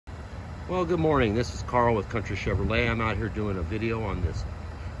Well, good morning. This is Carl with Country Chevrolet. I'm out here doing a video on this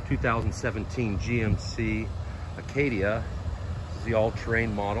 2017 GMC Acadia. This is the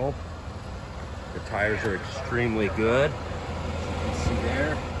all-terrain model. The tires are extremely good. As you can see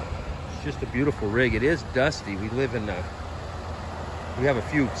there, it's just a beautiful rig. It is dusty. We have a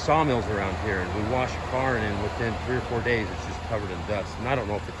few sawmills around here, and we wash a car, and then within 3 or 4 days, it's just covered in dust. And I don't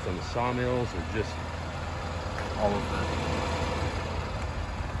know if it's from the sawmills or just all of the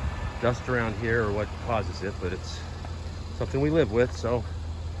dust around here or what causes it, but it's something we live with, so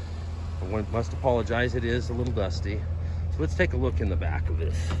I must apologize. It is a little dusty. So let's take a look in the back of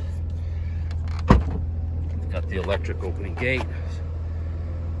this. Got the electric opening gate.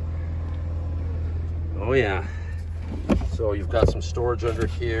 Oh yeah. So you've got some storage under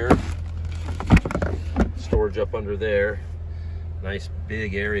here, storage up under there. Nice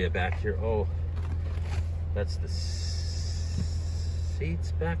big area back here. Oh, that's the seats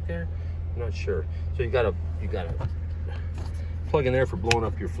back there. I'm not sure. So you gotta plug in there for blowing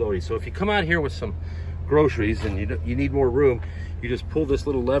up your floaty. So if you come out here with some groceries and you need more room, you just pull this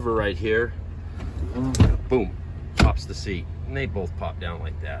little lever right here, boom, pops the seat, and they both pop down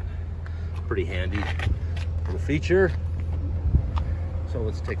like that. Pretty handy little feature. So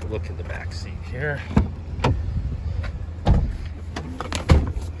let's take a look at the back seat here.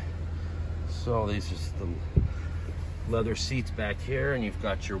 So these are the leather seats back here, and you've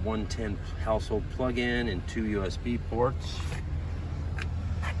got your 110 household plug-in and 2 USB ports.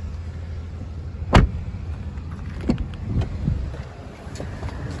 Let's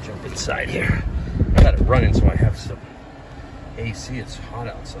jump inside here. I got it running so I have some AC. It's hot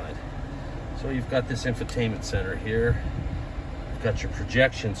outside. So you've got this infotainment center here. You've got your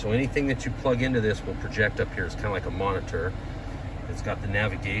projection, so anything that you plug into this will project up here. It's kind of like a monitor. It's got the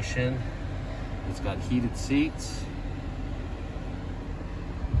navigation. It's got heated seats.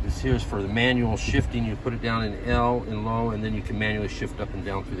 This here is for the manual shifting. You put it down in L and low, and then you can manually shift up and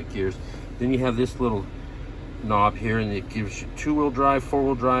down through the gears. Then you have this little knob here, and it gives you 2-wheel drive,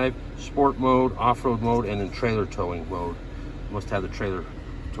 4-wheel drive, sport mode, off-road mode, and then trailer towing mode. You must have the trailer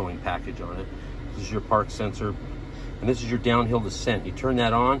towing package on it. This is your park sensor, and this is your downhill descent. You turn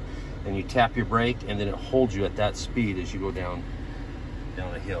that on, and you tap your brake, and then it holds you at that speed as you go down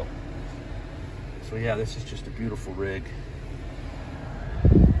a hill. So yeah, this is just a beautiful rig.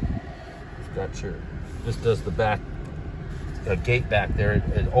 Got your, this does the back gate back there.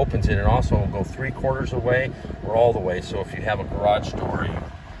 It opens it, and also will go 3/4 away or all the way. So if you have a garage door, you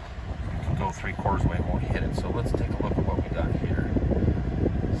can go 3/4 away and won't hit it. So let's take a look at what we got here.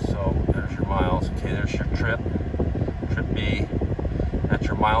 So there's your miles. Okay, there's your trip B. That's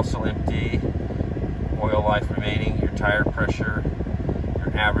your miles still empty, oil life remaining, your tire pressure,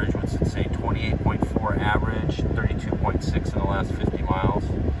 your average, what's it say, 28.4 average, 32.6 in the last 50 miles.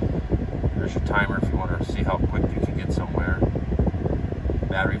 There's your timer if you want to see how quick you can get somewhere.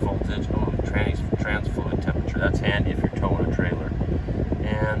 Battery voltage, oh, trans fluid temperature. That's handy if you're towing a trailer.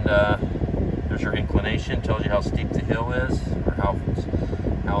 And there's your inclination, tells you how steep the hill is or how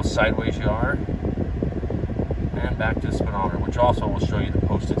sideways you are. And back to the speedometer, which also will show you the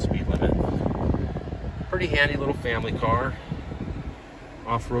posted speed limit. Pretty handy little family car.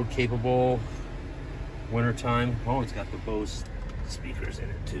 Off-road capable, wintertime. Oh, it's got the Bose speakers in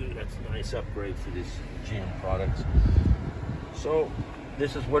it too. That's a nice upgrade for these GM products. So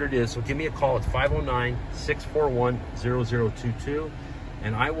this is what it is. So give me a call at 509-641-0022,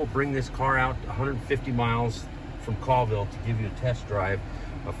 and I will bring this car out 150 miles from Colville to give you a test drive,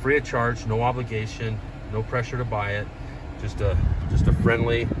 free of charge, no obligation, no pressure to buy it. Just a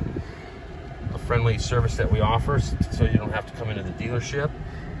friendly service that we offer, so you don't have to come into the dealership.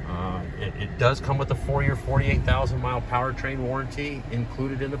 It does come with a 4-year, 48,000-mile powertrain warranty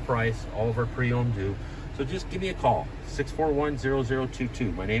included in the price. All of our pre-owned do. So just give me a call,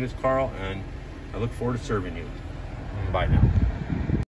 641-0022. My name is Carl, and I look forward to serving you. Bye now.